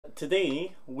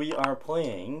Today we are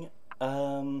playing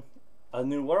a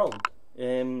new world,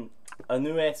 a new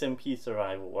SMP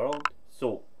survival world.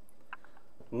 So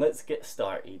let's get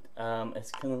started.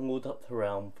 It's gonna load up the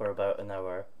realm for about an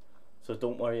hour, so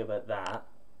don't worry about that.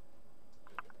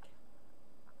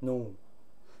 No.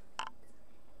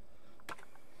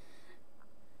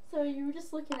 So you were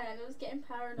just looking at it, it was getting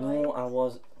paranoid. No, I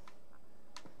was.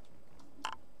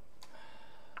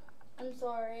 I'm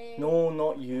sorry. No,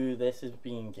 not you. This is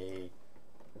being gay.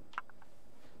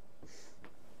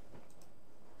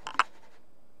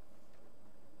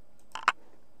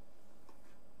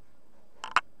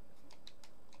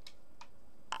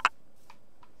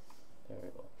 There we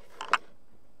go.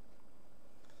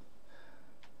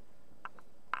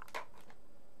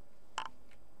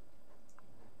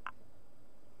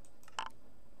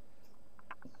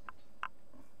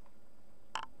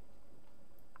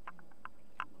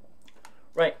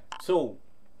 Right, so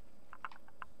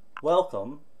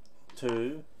welcome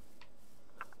to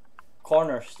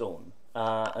Cornerstone,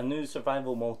 a new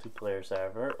survival multiplayer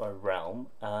server or realm.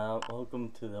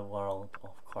 Welcome to the world of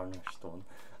Cornerstone.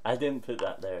 I didn't put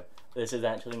that there. This is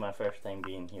actually my first time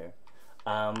being here.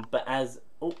 But as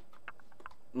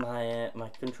my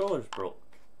controller's broke.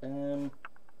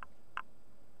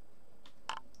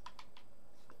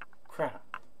 Crap.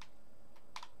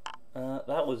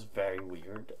 That was very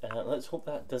weird. Let's hope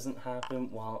that doesn't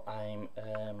happen while I'm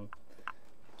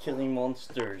killing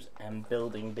monsters and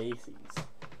building bases.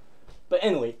 But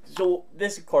anyway, so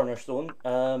this is Cornerstone.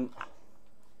 I'm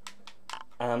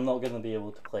not going to be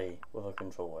able to play with a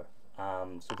controller.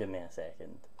 So give me a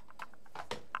second.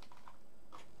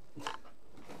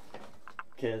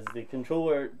 Because the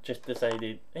controller just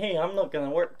decided, hey, I'm not going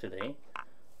to work today.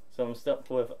 So I'm stuck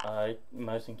with a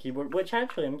mouse and keyboard, which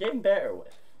actually I'm getting better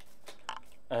with.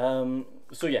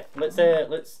 So yeah,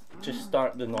 let's just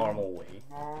start the normal way.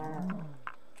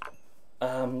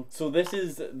 So this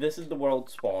is the world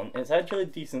spawn. It's actually a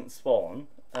decent spawn.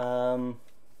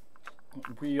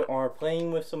 We are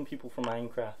playing with some people from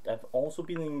Minecraft. I've also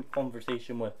been in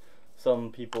conversation with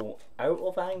some people out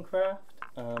of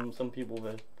Minecraft. Some people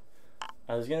with,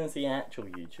 I was gonna say actual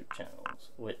YouTube channels,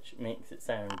 which makes it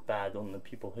sound bad on the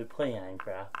people who play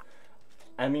Minecraft.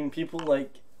 I mean people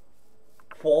like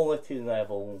quality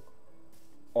level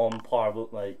on par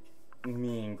with like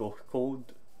me and Ghost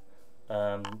Code.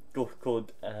 Ghost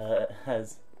Code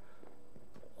has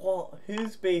what?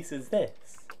 Whose base is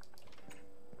this?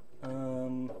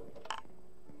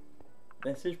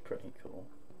 This is pretty cool.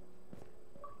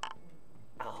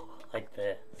 Oh, I like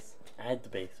this. I had the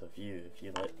base with you if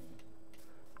you let me.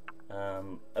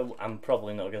 I'm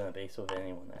probably not gonna base with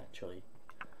anyone actually.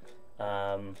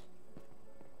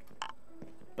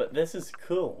 But this is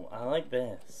cool. I like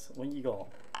this. What you got?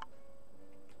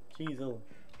 Jeez, oh.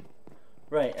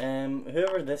 Right,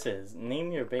 whoever this is,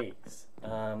 name your base.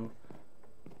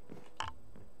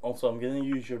 Also, I'm gonna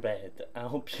use your bed. I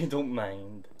hope you don't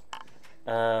mind.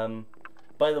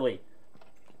 By the way,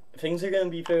 things are gonna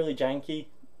be fairly janky.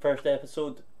 First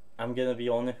episode, I'm gonna be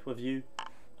honest with you.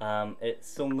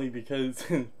 It's only because,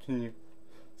 can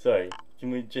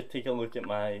we just take a look at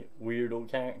my weirdo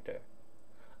character?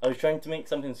 I was trying to make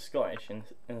something Scottish and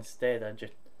instead I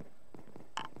just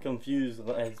confused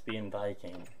lesbian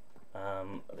Viking.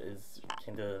 Is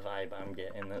kind of the vibe I'm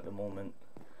getting at the moment.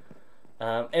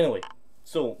 Anyway,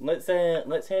 so let's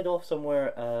head off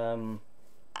somewhere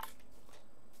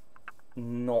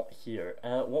not here.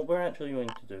 What we're actually going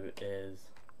to do is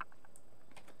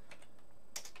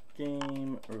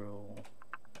game rule.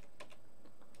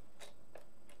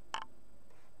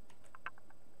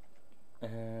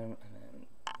 And then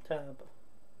tab.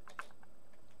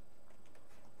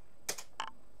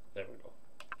 There we go.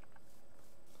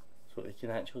 So we can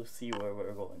actually see where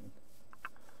we're going.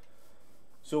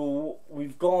 So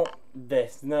we've got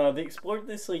this. Now they explored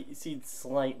this seed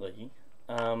slightly,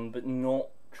 but not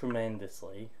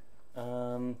tremendously.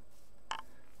 I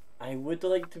would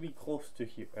like to be close to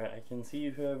here. I can see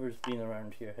whoever's been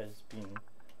around here has been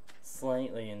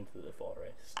slightly into the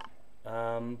forest.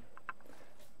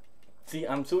 See,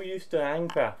 I'm so used to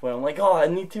Minecraft where I'm like, oh, I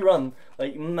need to run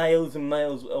like miles and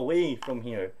miles away from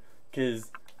here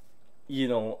because, you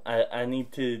know, I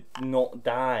need to not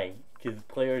die because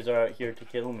players are out here to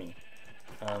kill me.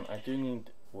 I do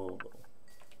need wool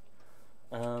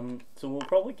though. So we'll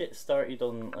probably get started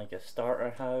on like a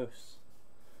starter house.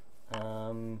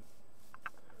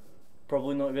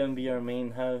 Probably not going to be our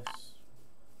main house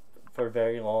for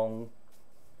very long.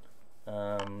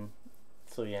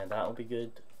 So yeah, that'll be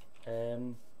good.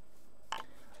 I'm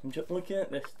just looking at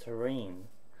this terrain.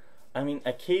 I mean,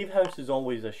 a cave house is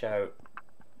always a shout,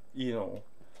 you know,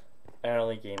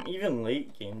 early game, even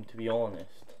late game, to be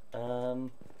honest.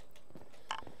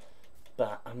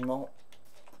 But I'm not,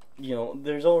 you know,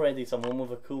 there's already someone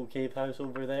with a cool cave house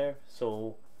over there,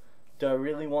 so do I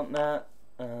really want that?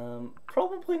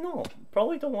 Probably not.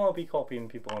 Probably don't want to be copying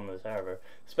people on the server,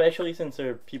 especially since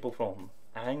they're people from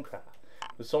Minecraft.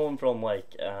 With someone from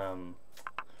like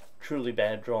Truly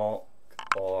Bedrock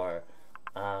or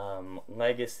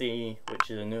Legacy,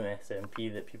 which is a new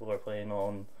SMP that people are playing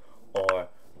on, or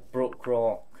Broke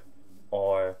Rock,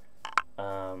 or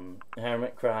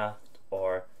Hermitcraft,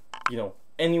 or, you know,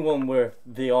 anyone where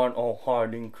they aren't all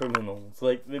hardened criminals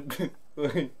like the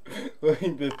like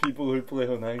the people who play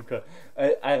on Minecraft.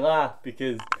 I laugh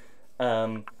because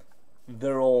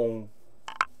they're all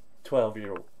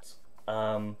 12-year-olds.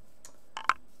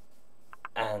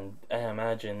 And I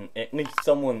imagine at least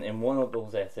someone in one of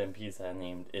those SMPs I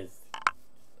named is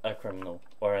a criminal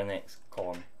or an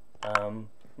ex-con.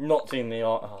 Not saying they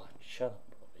are. Oh, shut up,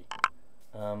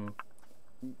 Bobby.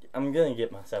 I'm gonna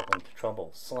get myself into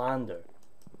trouble. Slander.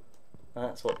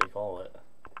 That's what they call it.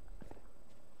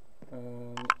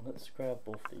 Let's grab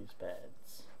both these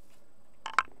beds.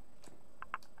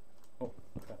 Oh,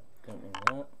 crap. Didn't mean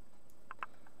that.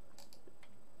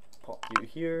 Pop you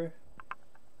here.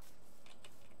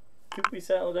 Could we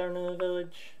settle down in a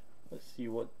village? Let's see,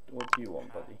 what do you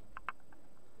want, buddy?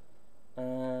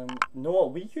 No,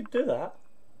 we could do that.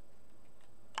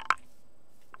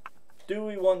 Do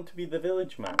we want to be the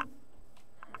village man?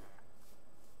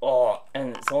 Oh,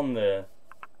 and it's on the...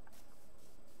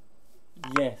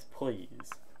 Yes,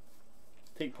 please.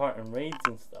 Take part in raids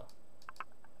and stuff.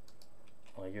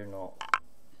 Oh, you're not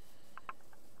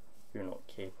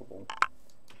capable.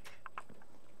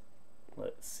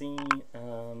 Let's see,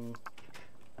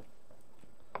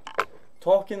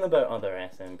 talking about other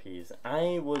SMPs,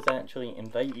 I was actually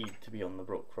invited to be on the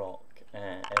Broke Rock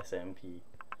SMP,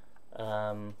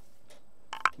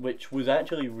 which was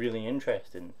actually really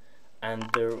interesting, and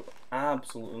they're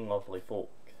absolutely lovely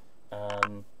folk.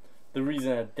 The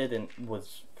reason I didn't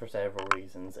was for several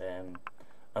reasons.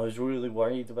 I was really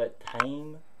worried about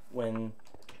time when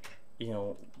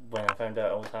I found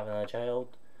out I was having a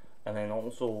child. And then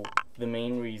also, the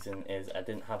main reason is I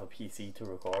didn't have a PC to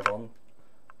record on,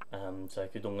 so I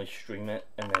could only stream it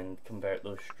and then convert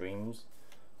those streams.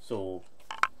 So,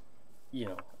 you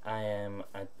know, I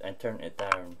turned it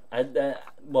down.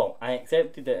 I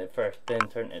accepted it at first, then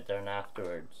turned it down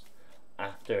afterwards,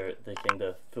 after the kind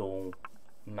of full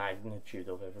magnitude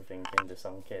of everything kind of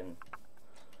sunk in.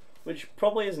 Which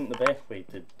probably isn't the best way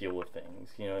to deal with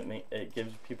things. You know, it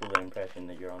gives people the impression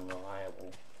that you're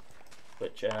unreliable.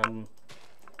 Which, you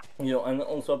know, and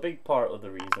also a big part of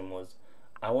the reason was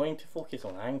I wanted to focus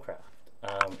on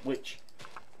Minecraft, which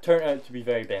turned out to be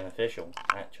very beneficial,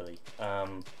 actually.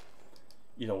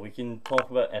 You know, we can talk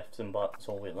about ifs and buts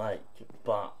all we like,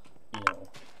 but,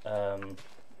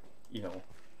 you know,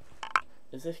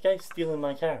 is this guy stealing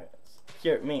my carrots?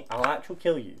 Here, mate, I'll actually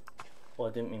kill you. Well,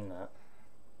 I didn't mean that.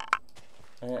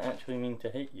 I didn't actually mean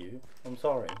to hit you. I'm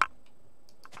sorry.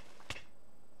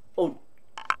 Oh.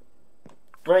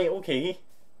 Right, okay.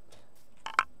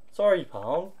 Sorry,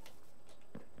 pal.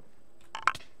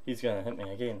 He's gonna hit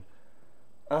me again.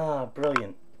 Ah,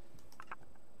 brilliant.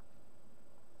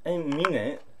 I didn't mean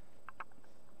it.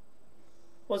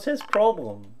 What's his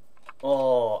problem?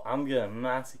 Oh, I'm gonna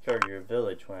massacre your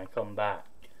village when I come back.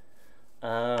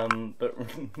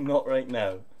 But not right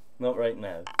now. Not right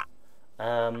now.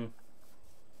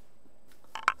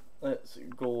 Let's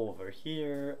go over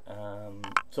here.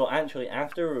 So actually,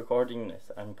 after recording this,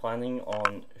 I'm planning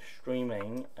on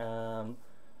streaming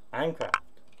Minecraft.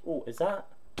 Oh,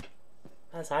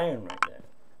 that's iron right there.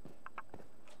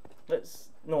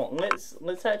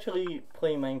 Let's actually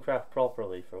play Minecraft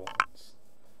properly for once.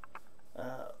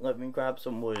 Let me grab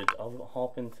some wood. I'll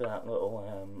hop into that little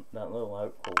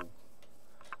alcove,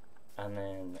 and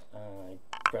then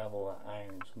grab all that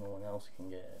iron so no one else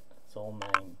can get it. It's all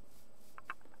mine.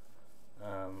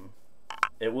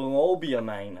 It will all be a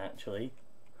mine, actually.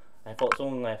 I thought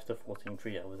someone left a floating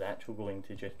tree. I was actually going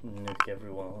to just nuke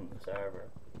everyone on the server.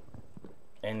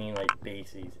 Any, like,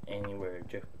 bases, anywhere,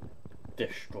 just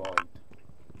destroyed.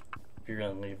 If you're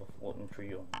gonna leave a floating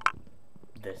tree on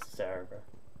this server.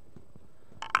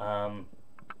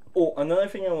 Oh, another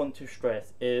thing I want to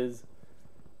stress is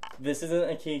this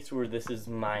isn't a case where this is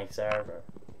my server.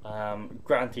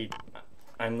 Granted,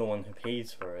 I'm the one who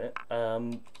pays for it,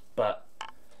 but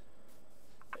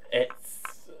it's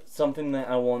something that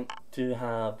I want to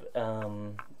have,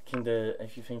 kind of,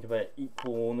 if you think about it,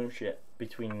 equal ownership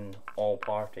between all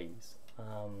parties.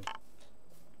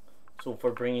 So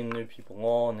for bringing new people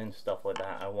on and stuff like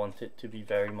that, I want it to be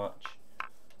very much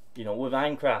you know, with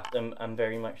Minecraft, I'm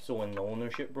very much so in the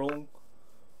ownership role,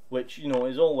 which, you know,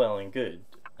 is all well and good.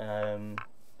 And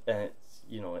it's,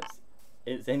 you know,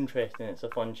 it's interesting. It's a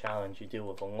fun challenge. You deal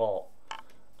with a lot.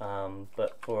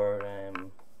 But for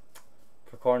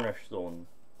Cornerstone,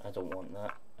 I don't want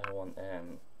that. I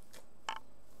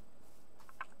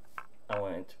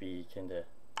want it to be kind of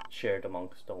shared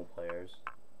amongst all players.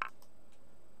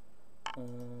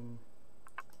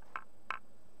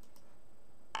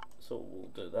 So we'll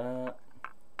do that.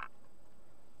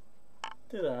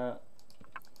 Do that.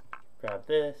 Grab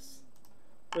this.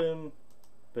 Boom.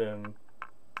 Boom.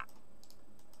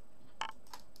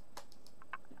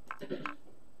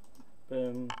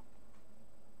 Boom.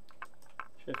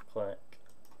 Shift click.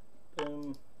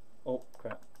 Boom. Oh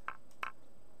crap.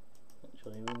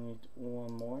 Actually, we need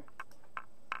one more.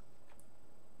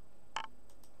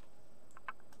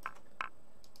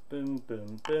 Boom,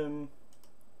 boom, boom.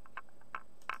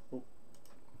 Oh.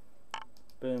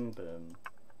 Boom, boom.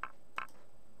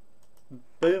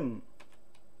 Boom.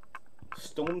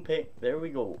 Stone pick. There we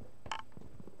go.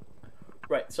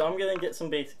 Right, so I'm gonna get some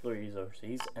basic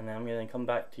resources, and then I'm gonna come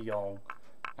back to y'all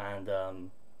and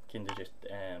kind of just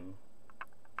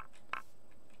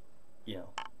you know,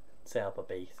 set up a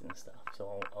base and stuff.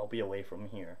 So I'll be away from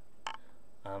here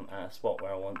at a spot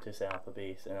where I want to set up a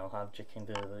base, and I'll have just kind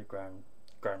of the ground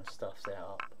stuff set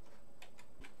up.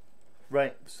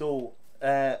 Right, so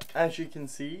as you can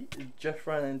see, just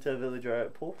ran into a villager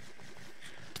outpost.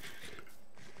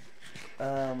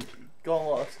 Got a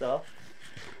lot of stuff.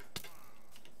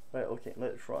 Right, okay,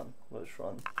 let's run.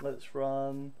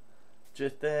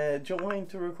 Just don't mind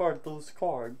to record those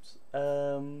cards,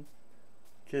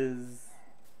 cause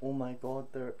oh my god,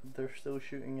 they're still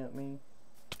shooting at me.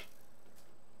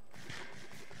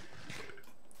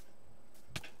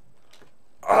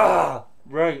 Ah,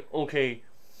 right, okay.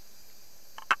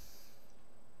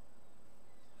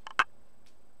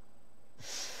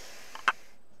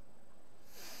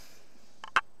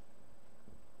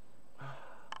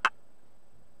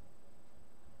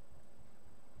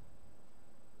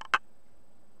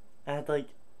 I had like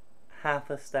half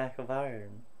a stack of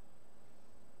iron.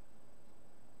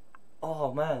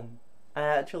 Oh man, I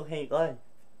actually hate life.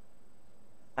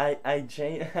 I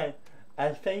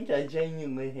think I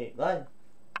genuinely hate life.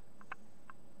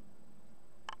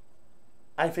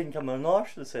 I think I'm a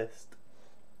narcissist.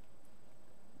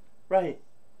 Right,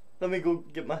 let me go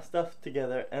get my stuff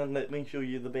together and let me show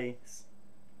you the base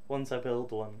once I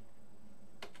build one.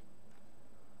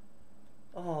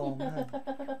 Oh man.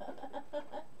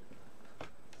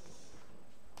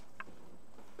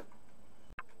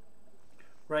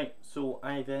 Right, so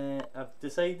I've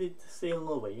decided to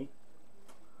sail away.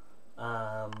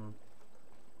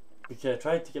 Because I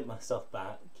tried to get my stuff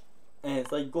back, and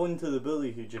it's like going to the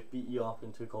bully who just beat you up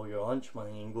and took all your lunch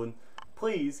money and going,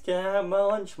 please, can I have my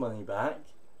lunch money back?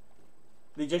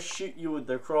 They just shoot you with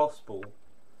their crossbow.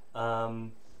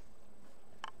 I'm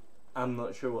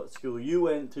not sure what school you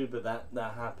went to, but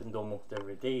that happened almost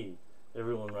every day.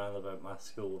 Everyone ran about my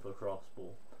school with a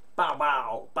crossbow. Bow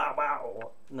bow, bow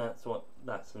bow. And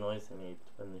that's the noise they made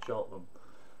when they shot them.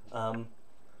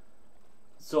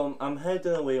 So I'm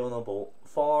heading away on a boat,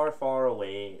 far, far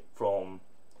away from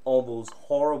all those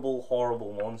horrible,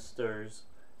 horrible monsters,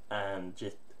 and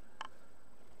just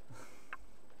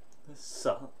this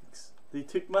sucks. They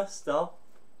took my stuff.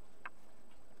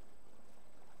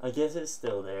 I guess it's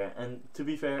still there, and to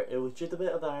be fair, it was just a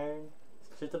bit of iron.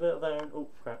 Just a bit of iron. Oh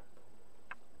crap.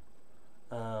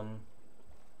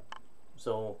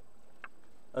 So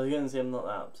I was gonna say I'm not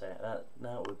that upset.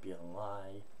 That would be a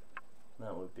lie.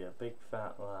 That would be a big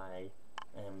fat lie.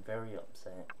 I am very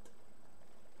upset.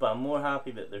 But I'm more happy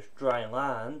that there's dry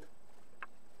land.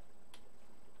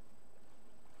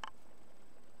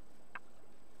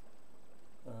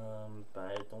 But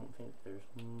I don't think there's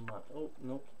much. Oh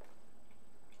no,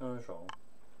 I was wrong.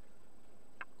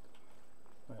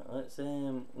 Right,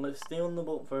 let's stay on the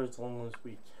boat for as long as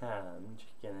we can.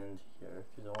 Just get into here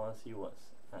because I want to see what's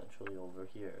actually over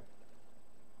here.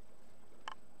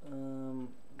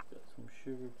 We've got some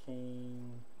sugar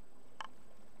cane.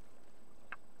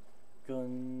 Got a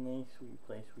nice wee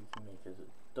place we can make as a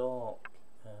dock.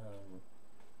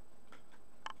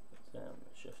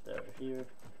 Let's shift out of here.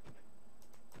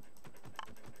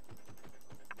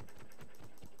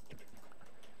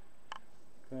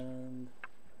 Grand.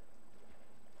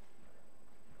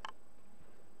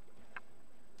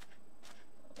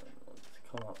 Let's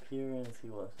come up here and see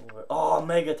what's over. Oh,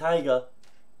 Mega Tiger!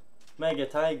 Mega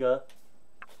Tiger!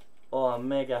 Oh, I'm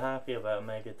mega happy about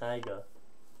Mega Tiger.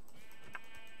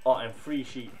 Oh, and free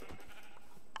sheep.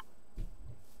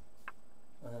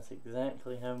 That's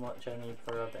exactly how much I need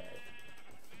for a bed.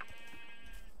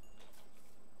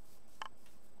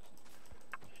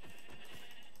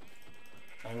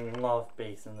 I love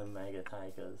basing the mega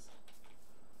tigers.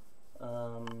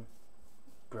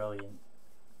 Brilliant.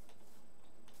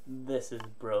 This is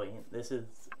brilliant. This is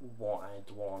what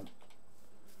I'd want.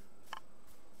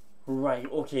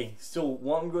 Right, okay, so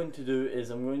what I'm going to do is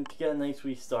I'm going to get a nice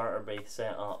wee starter base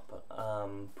set up,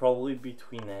 probably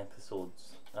between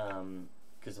episodes,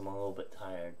 because I'm a little bit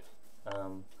tired,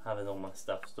 having all my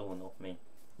stuff stolen off me,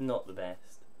 not the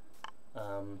best,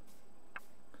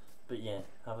 but yeah,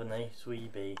 have a nice wee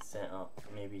base set up,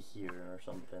 maybe here or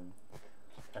something,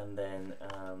 and then,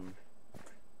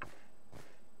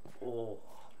 oh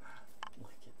man,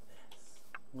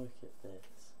 look at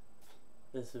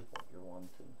this is what you're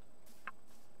wanting.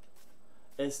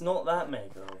 It's not that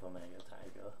mega of a mega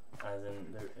tiger, as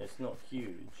in it's not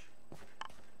huge,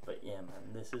 but yeah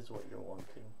man, this is what you're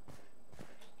wanting.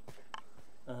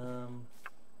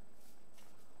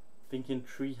 Thinking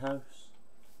treehouse,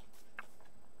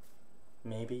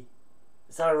 maybe.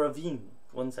 It's a ravine.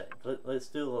 One sec, let's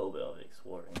do a little bit of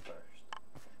exploring first.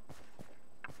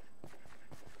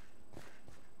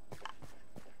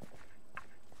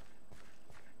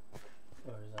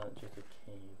 Or is that just a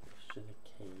cave? It's just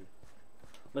a cave.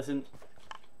 Listen,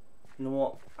 you know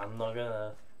what? I'm not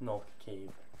gonna knock a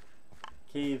cave.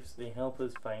 Caves, they help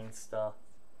us find stuff.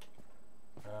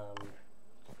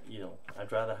 You know,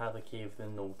 I'd rather have a cave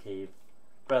than no cave.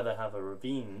 I'd rather have a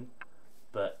ravine,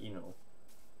 but you know,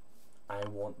 I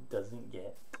want doesn't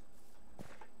get.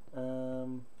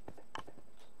 No,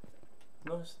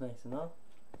 it's nice enough.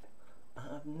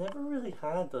 I've never really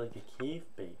had like a cave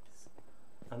base.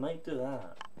 I might do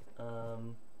that.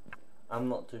 I'm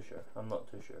not too sure.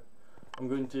 I'm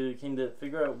going to kind of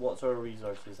figure out what sort of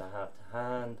resources I have to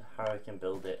hand, how I can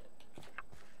build it,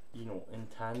 you know, in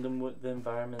tandem with the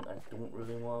environment. I don't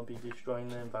really want to be destroying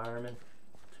the environment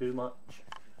too much.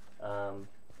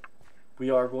 We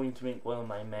are going to make one of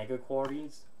my mega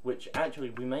quarries, which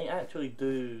actually we might actually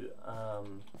do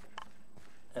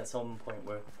at some point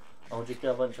where I'll just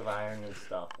get a bunch of iron and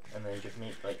stuff and then just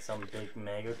make like some big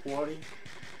mega quarry,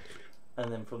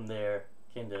 and then from there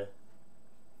kind of,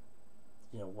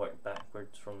 you know, work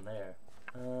backwards from there.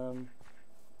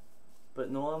 But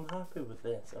no, I'm happy with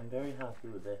this. I'm very happy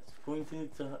with this. Going to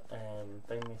need to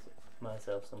find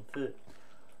myself some food,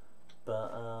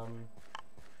 but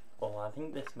oh, I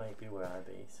think this might be where I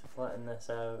base. Flatten this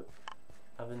out,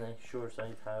 have a nice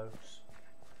shoreside house,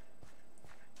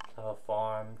 have a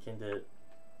farm, kind of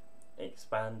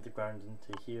expand the ground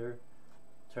into here,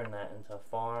 turn that into a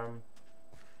farm.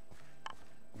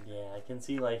 Yeah, I can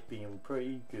see life being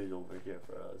pretty good over here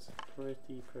for us.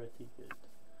 Pretty good.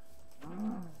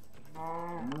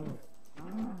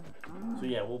 So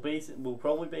yeah, we'll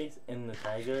probably base in the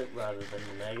taiga rather than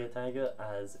the mega taiga,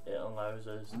 as it allows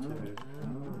us to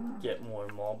get more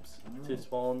mobs to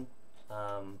spawn.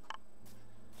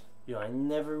 You know, I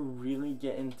never really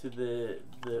get into the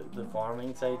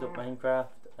farming side of Minecraft.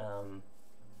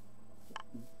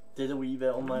 Did a wee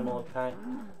bit on my mod pack,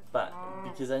 but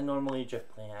because I normally just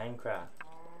play Minecraft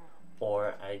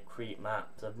or I create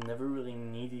maps, I've never really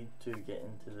needed to get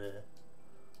into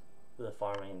the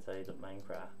farming side of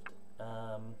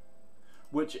Minecraft,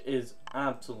 which is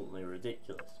absolutely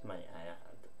ridiculous, might I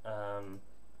add,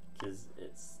 because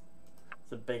it's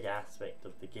a big aspect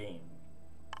of the game.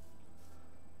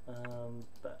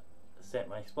 But set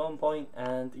my spawn point,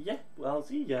 and yeah, well, I'll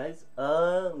see you guys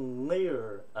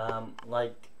later.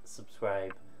 Like,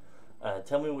 subscribe,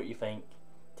 tell me what you think,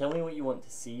 tell me what you want to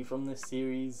see from this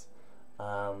series,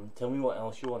 tell me what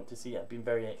else you want to see. I've been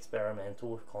very experimental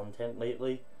with content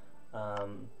lately, so I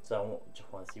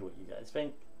just want to see what you guys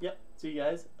think. Yep, see you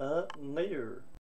guys later.